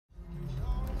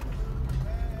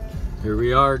Here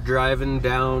we are driving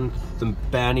down the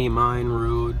Banny Mine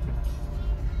Road.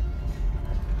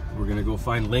 We're gonna go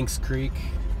find Lynx Creek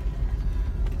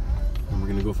and we're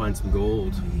gonna go find some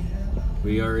gold.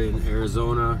 We are in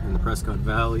Arizona in the Prescott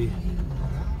Valley,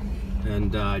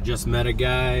 and I just met a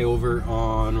guy over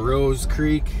on Rose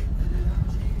Creek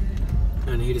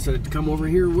and he decided to come over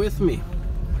here with me.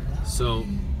 So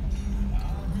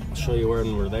I'll show you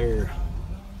when we're there.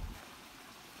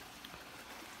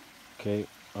 Okay,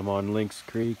 I'm on Lynx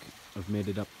Creek. I've made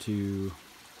it up to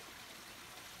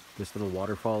this little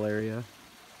waterfall area.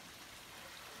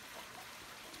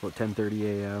 It's about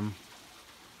 10:30 a.m.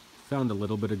 Found a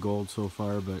little bit of gold so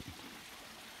far, but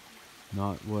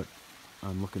not what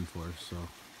I'm looking for, so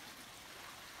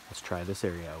let's try this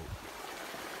area out.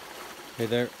 Hey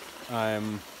there,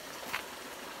 I'm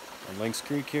on Lynx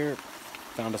Creek here.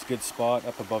 Found a good spot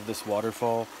up above this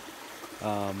waterfall.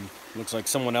 Looks like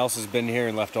someone else has been here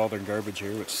and left all their garbage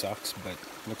here, which sucks, but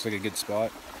looks like a good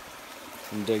spot.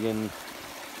 I'm digging.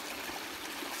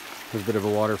 There's a bit of a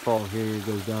waterfall here, it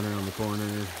goes down around the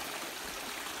corner.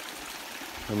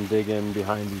 I'm digging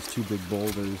behind these two big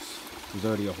boulders. There's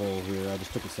already a hole here. I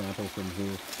just took a sample from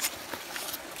here.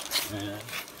 And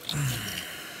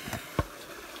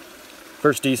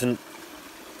first decent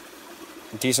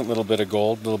little bit of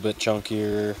gold, a little bit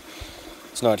chunkier.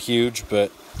 It's not huge,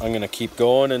 but I'm gonna keep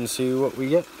going and see what we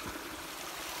get.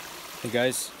 Hey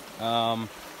guys,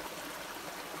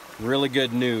 really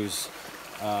good news.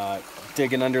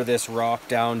 Digging under this rock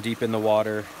down deep in the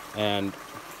water, and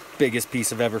biggest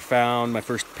piece I've ever found, my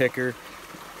first picker.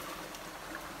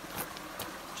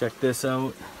 Check this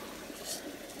out.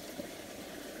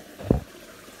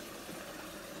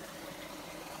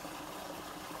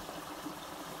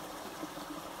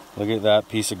 Look at that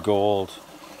piece of gold.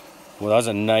 Well, that was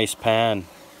a nice pan.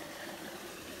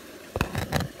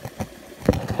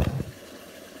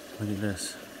 Look at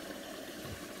this.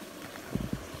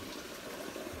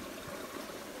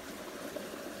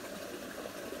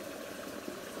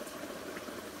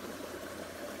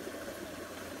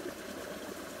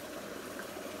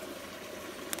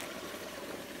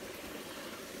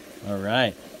 All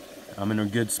right, I'm in a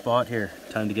good spot here.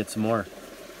 Time to get some more.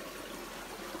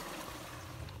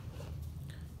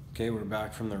 Okay, we're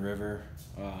back from the river.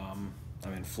 I'm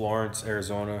in Florence,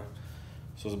 Arizona.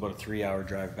 So it's about a 3-hour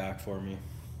drive back for me.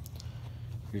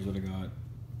 Here's what I got.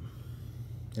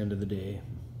 End of the day.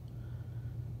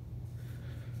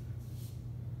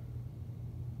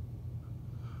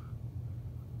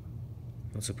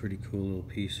 That's a pretty cool little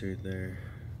piece right there.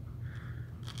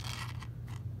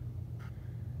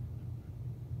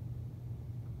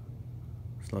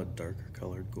 It's a lot darker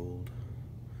colored gold.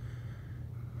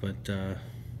 But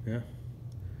yeah,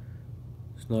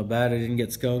 it's not bad. I didn't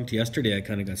get skunked. Yesterday I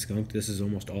kind of got skunked. This is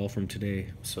almost all from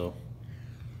today, so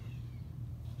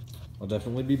I'll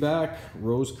definitely be back.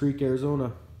 Rose Creek,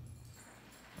 Arizona.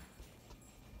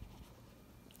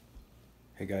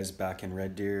 Hey guys, back in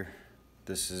Red Deer.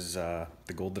 This is the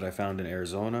gold that I found in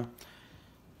Arizona.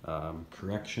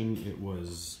 Correction, it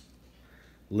was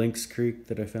Lynx Creek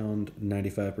that I found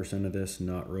 95% of this,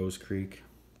 not Rose Creek.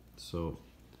 So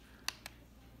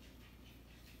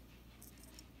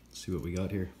let's see what we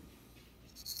got here.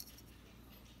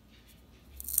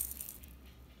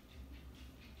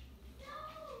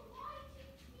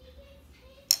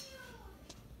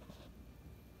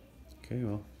 Okay,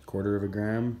 well, 1/4 of a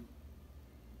gram.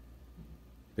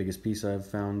 Biggest piece I've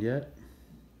found yet.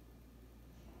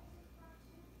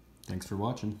 Thanks for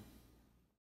watching.